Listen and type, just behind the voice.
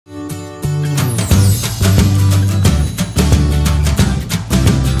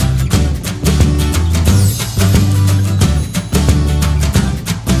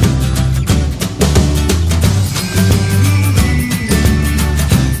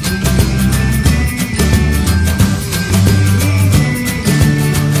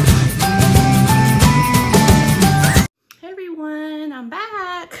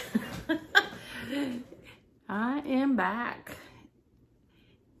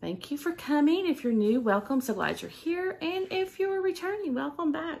Thank you for coming. If you're new, welcome. So glad you're here. And if you're returning,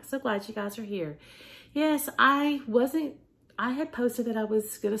 welcome back. So glad you guys are here. Yes, I had posted that I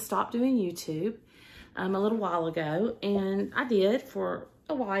was going to stop doing YouTube a little while ago. And I did for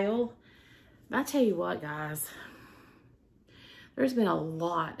a while. I tell you what, guys, there's been a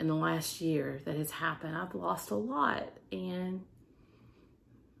lot in the last year that has happened. I've lost a lot. And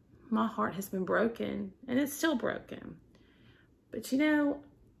my heart has been broken. And it's still broken. But you know,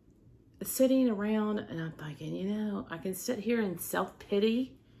 sitting around and I'm thinking, you know, I can sit here in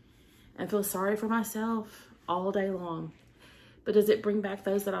self-pity and feel sorry for myself all day long. But does it bring back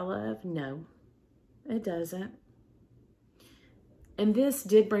those that I love? No, it doesn't. And this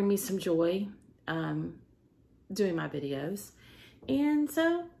did bring me some joy doing my videos. And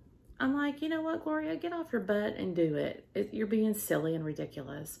so I'm like, you know what, Gloria, get off your butt and do it. You're being silly and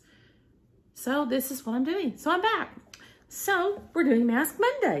ridiculous. So this is what I'm doing. So I'm back. So we're doing Mask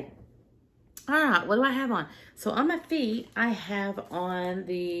Monday. All right, what do I have on? So on my feet, I have on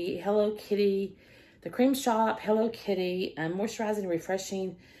the Hello Kitty, the Cream Shop Hello Kitty Moisturizing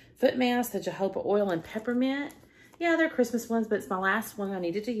Refreshing Foot Mask, the jojoba oil and peppermint. Yeah, they're Christmas ones, but it's my last one. I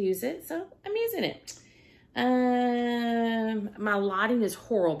needed to use it, so I'm using it. My lighting is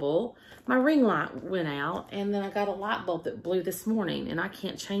horrible. My ring light went out, and then I got a light bulb that blew this morning, and I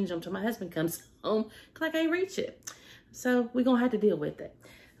can't change them till my husband comes home because I can't reach it. So we're going to have to deal with it.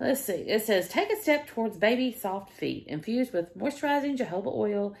 Let's see. It says, take a step towards baby soft feet infused with moisturizing jojoba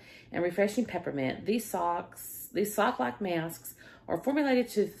oil and refreshing peppermint. These sock-like masks are formulated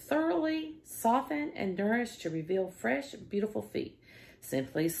to thoroughly soften and nourish to reveal fresh, beautiful feet.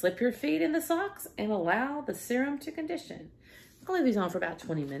 Simply slip your feet in the socks and allow the serum to condition. I'll leave these on for about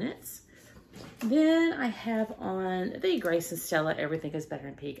 20 minutes. Then I have on the Grace and Stella Everything is Better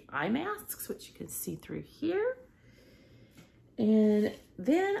in Pink eye masks, which you can see through here. And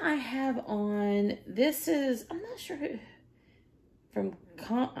then I have on, this is, I'm not sure who,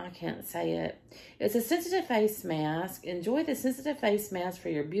 I can't say it. It's a sensitive face mask. Enjoy the sensitive face mask for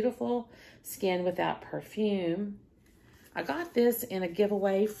your beautiful skin without perfume. I got this in a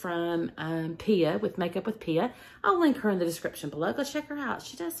giveaway from Pia, with Makeup with Pia. I'll link her in the description below. Go check her out.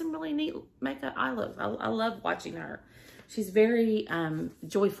 She does some really neat makeup eye looks. I love watching her. She's very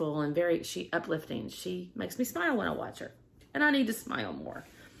joyful and very uplifting. She makes me smile when I watch her. And I need to smile more.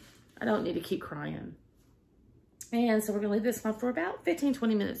 I don't need to keep crying. And so we're going to leave this one for about 15,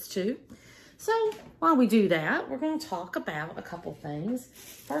 20 minutes too. So while we do that, we're going to talk about a couple things.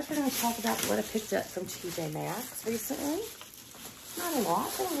 First, we're going to talk about what I picked up from TJ Maxx recently. Not a lot,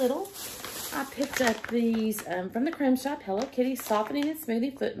 but a little. I picked up these from the Cream Shop Hello Kitty Softening and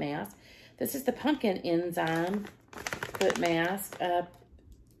Smoothing Foot Mask. This is the Pumpkin Enzyme Foot Mask.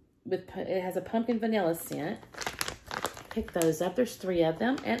 It has a pumpkin vanilla scent. Pick those up. There's 3 of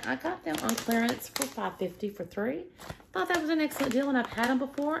them, and I got them on clearance for $5.50 for 3. Thought that was an excellent deal, and I've had them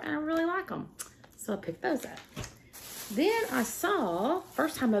before, and I really like them. So I picked those up. Then I saw,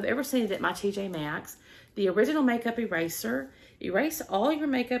 first time I've ever seen it at my TJ Maxx, the original makeup eraser. Erase all your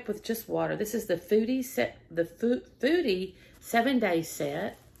makeup with just water. This is the Foodie 7-day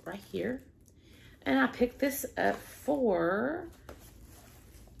set right here. And I picked this up for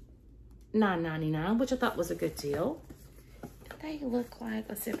 $9.99, which I thought was a good deal. They look like,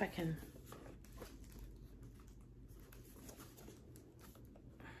 let's see if I can.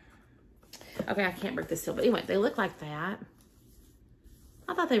 Okay, I can't break this seal, but anyway, they look like that.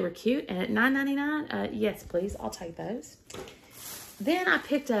 I thought they were cute, and at $9.99, yes, please, I'll take those. Then I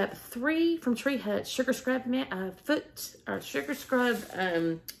picked up 3 from Tree Hut Sugar Scrub Sugar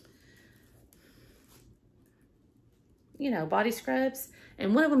Scrub, you know, body scrubs,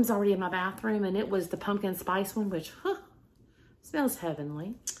 and one of them's already in my bathroom, and it was the pumpkin spice one, which, smells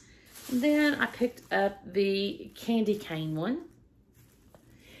heavenly. And then I picked up the candy cane one.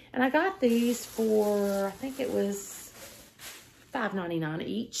 And I got these for, I think it was $5.99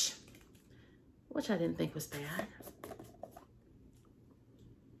 each, which I didn't think was bad.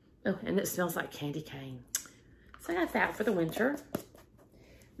 Oh, and it smells like candy cane. So I got that for the winter.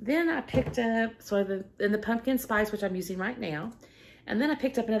 Then I picked up, in the pumpkin spice, which I'm using right now. And then I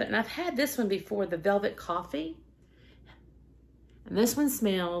picked up another, and I've had this one before, the Velvet Coffee. And this one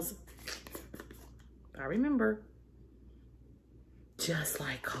smells, I remember, just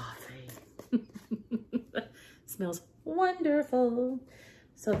like coffee. Smells wonderful.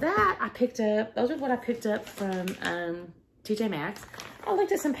 So that I picked up, those are what I picked up from TJ Maxx. I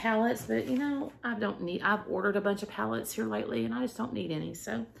looked at some palettes, but you know, I've ordered a bunch of palettes here lately and I just don't need any.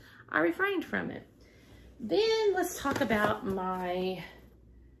 So I refrained from it. Then let's talk about my,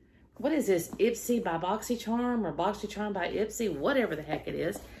 what is this? Ipsy by BoxyCharm or BoxyCharm by Ipsy, whatever the heck it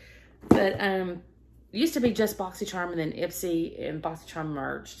is. But it used to be just BoxyCharm, and then Ipsy and BoxyCharm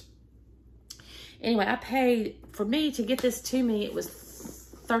merged. Anyway, I paid, for me to get this to me, it was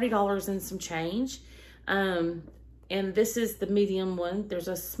 $30 and some change. And this is the medium one. There's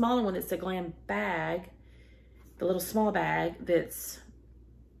a smaller one that's the Glam bag, the little small bag that's,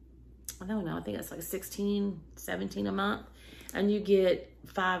 I don't know, I think it's like 16, 17 a month. And you get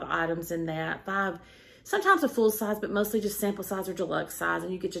 5 items in that. 5, sometimes a full size, but mostly just sample size or deluxe size,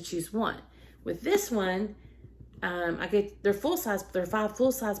 and you get to choose one. With this one, I get their full size, there are 5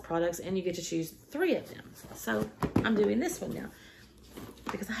 full size products, and you get to choose 3 of them. So I'm doing this one now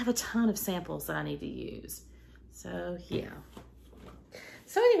because I have a ton of samples that I need to use. So yeah.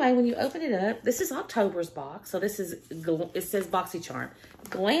 So anyway, when you open it up, this is October's box. So this is, it says BoxyCharm,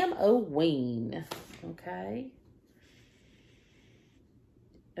 Glam-O-Ween. Okay.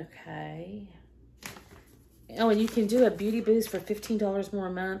 Okay. Oh, and you can do a beauty boost for $15 more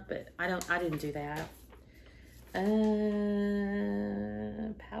a month, but I didn't do that.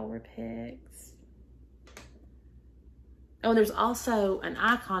 Power picks. Oh, there's also an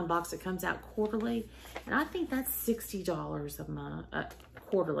icon box that comes out quarterly, and I think that's $60 a month,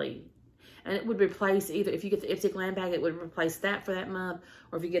 quarterly. And it would replace either, if you get the Ipsy Glam bag, it would replace that for that month,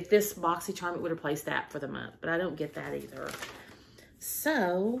 or if you get this BoxyCharm, it would replace that for the month. But I don't get that either.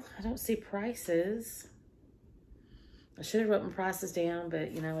 So, I don't see prices. I should have written prices down,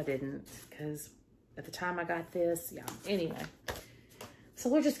 but, you know, I didn't, because at the time I got this, yeah. Anyway, so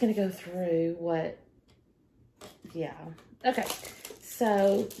we're just going to go through what, yeah. Okay,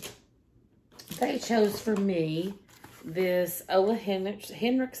 so they chose for me this Ola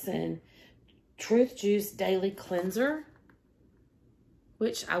Henriksen Truth Juice Daily Cleanser,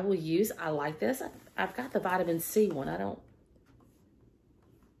 which I will use. I like this. I've got the vitamin C one.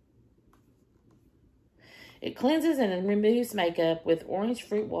 It cleanses and removes makeup with orange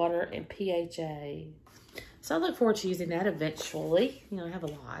fruit water and PHA. So I look forward to using that eventually. You know, I have a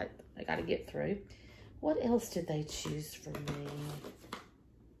lot I got to get through. What else did they choose for me?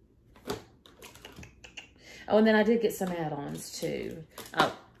 Oh, and then I did get some add-ons too.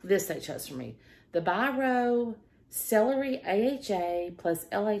 Oh, this they chose for me. The Biro Celery AHA plus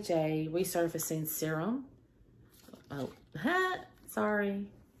LHA Resurfacing Serum. Oh, sorry.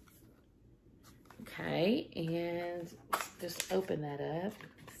 Okay, and just open that up.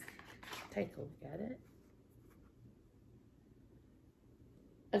 Take a look at it.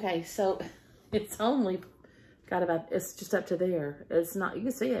 Okay, so it's only got about, it's just up to there. It's not, you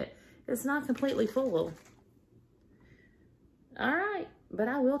can see it. It's not completely full. All right, but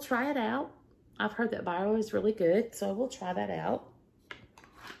I will try it out. I've heard that Biro is really good, so I will try that out.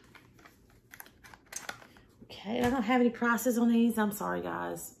 Okay, I don't have any prices on these. I'm sorry,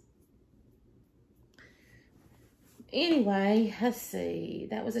 guys. Anyway, let's see.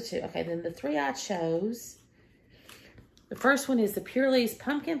 That was a 2. Okay, then the 3 I chose. The first one is the Pure Leaves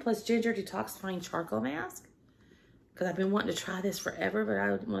Pumpkin plus Ginger Detoxifying Charcoal Mask. Because I've been wanting to try this forever, but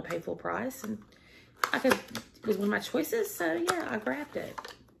I didn't want to pay full price. And it was one of my choices, so yeah, I grabbed it.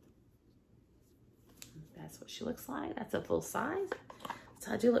 That's what she looks like. That's a full size.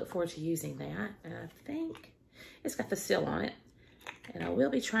 So I do look forward to using that. And I think it's got the seal on it. And I will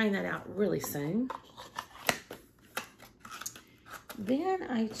be trying that out really soon. Then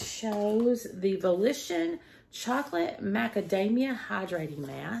I chose the Volition Chocolate Macadamia Hydrating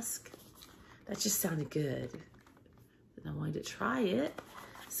Mask. That just sounded good. And I wanted to try it.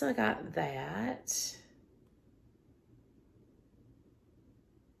 So I got that.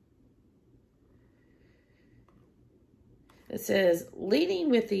 It says, leading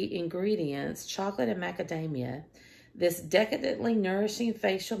with the ingredients, chocolate and macadamia, this decadently nourishing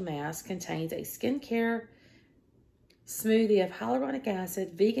facial mask contains a skincare smoothie of hyaluronic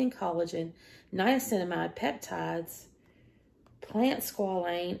acid, vegan collagen, niacinamide, peptides, plant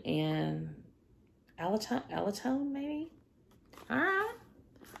squalane, and allantoin, maybe? All right.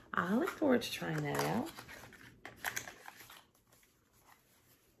 I look forward to trying that out.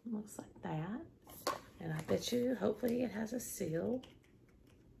 Looks like that. And I bet you, hopefully it has a seal.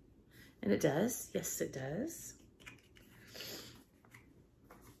 And it does. Yes, it does.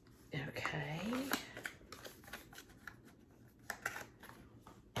 Okay.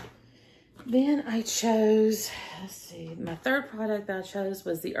 Then I chose, let's see, my third product that I chose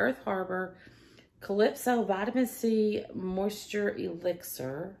was the Earth Harbor Calypso Vitamin C Moisture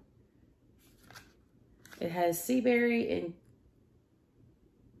Elixir. It has sea berry and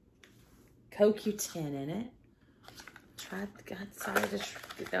CoQ10 in it.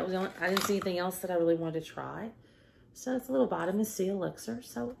 That was the only, I didn't see anything else that I really wanted to try. So it's a little vitamin C elixir.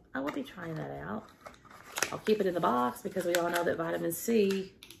 So I will be trying that out. I'll keep it in the box because we all know that vitamin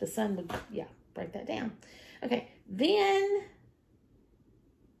C, the sun would, yeah, break that down. Okay, then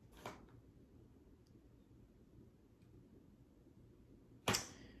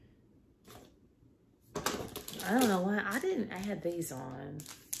I don't know why I didn't add these on.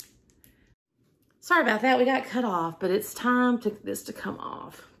 Sorry about that. We got cut off, but it's time for this to come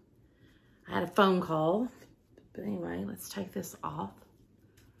off. I had a phone call, but anyway, let's take this off.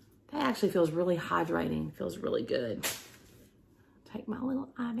 That actually feels really hydrating. Feels really good. Take my little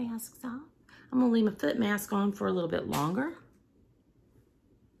eye masks off. I'm gonna leave my foot mask on for a little bit longer.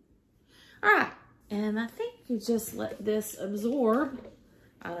 All right, and I think you just let this absorb.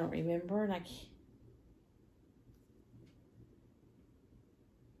 I don't remember, and I can't.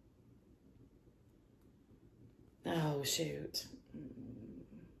 Oh, shoot.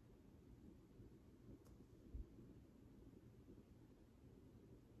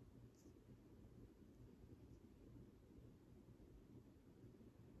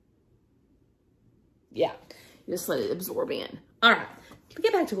 Yeah, you just let it absorb in. All right, can we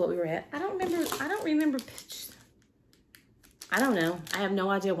get back to what we were at? I don't remember. I don't know. I have no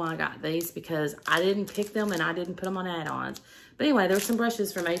idea why I got these because I didn't pick them and I didn't put them on add-ons. But anyway, there's some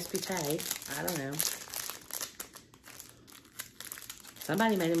brushes from Ace Beauté. I don't know.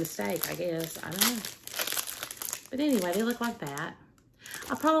 Somebody made a mistake, I guess. I don't know. But anyway, they look like that.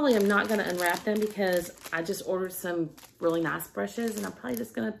 I probably am not going to unwrap them because I just ordered some really nice brushes and I'm probably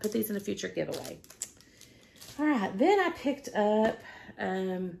just going to put these in a future giveaway. All right, then I picked up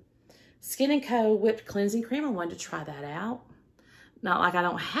Skin & Co. Whipped Cleansing Cream. I wanted to try that out. Not like I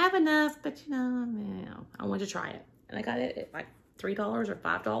don't have enough, but you know, I wanted to try it. And I got it at like $3 or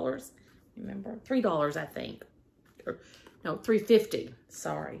 $5. Remember? $3, I think. Or, no, $3.50.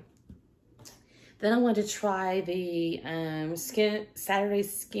 Sorry. Then I wanted to try the Saturday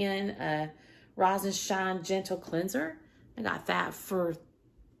Skin Rise and Shine Gentle Cleanser. I got that for,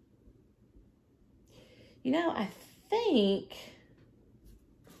 you know, I think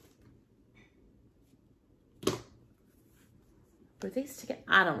were these together?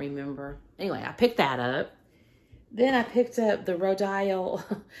 I don't remember. Anyway, I picked that up. Then I picked up the Rodial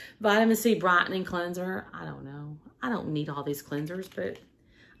Vitamin C Brightening Cleanser. I don't know. I don't need all these cleansers, but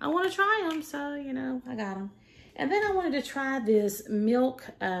I want to try them, so, you know, I got them. And then I wanted to try this Milk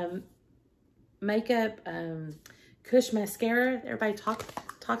Makeup Kush Mascara that everybody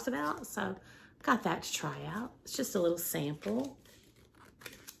talks about. So, got that to try out. It's just a little sample.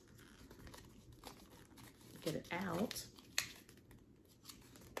 Get it out.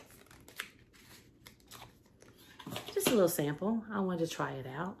 Just a little sample. I wanted to try it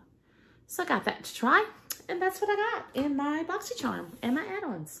out. So, I got that to try. And that's what I got in my BoxyCharm and my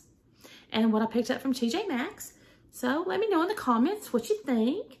add-ons. And what I picked up from TJ Maxx. So let me know in the comments what you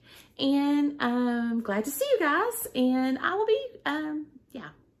think. And I'm glad to see you guys. And I will be, yeah,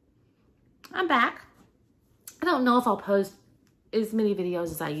 I'm back. I don't know if I'll post as many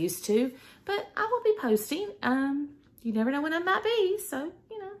videos as I used to, but I will be posting. You never know when I might be. So,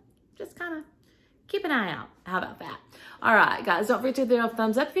 you know, just kind of keep an eye out. How about that? All right, guys, don't forget to give it a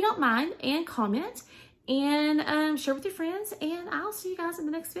thumbs up if you don't mind and comment. And share with your friends, and I'll see you guys in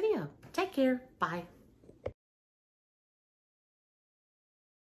the next video. Take care. Bye.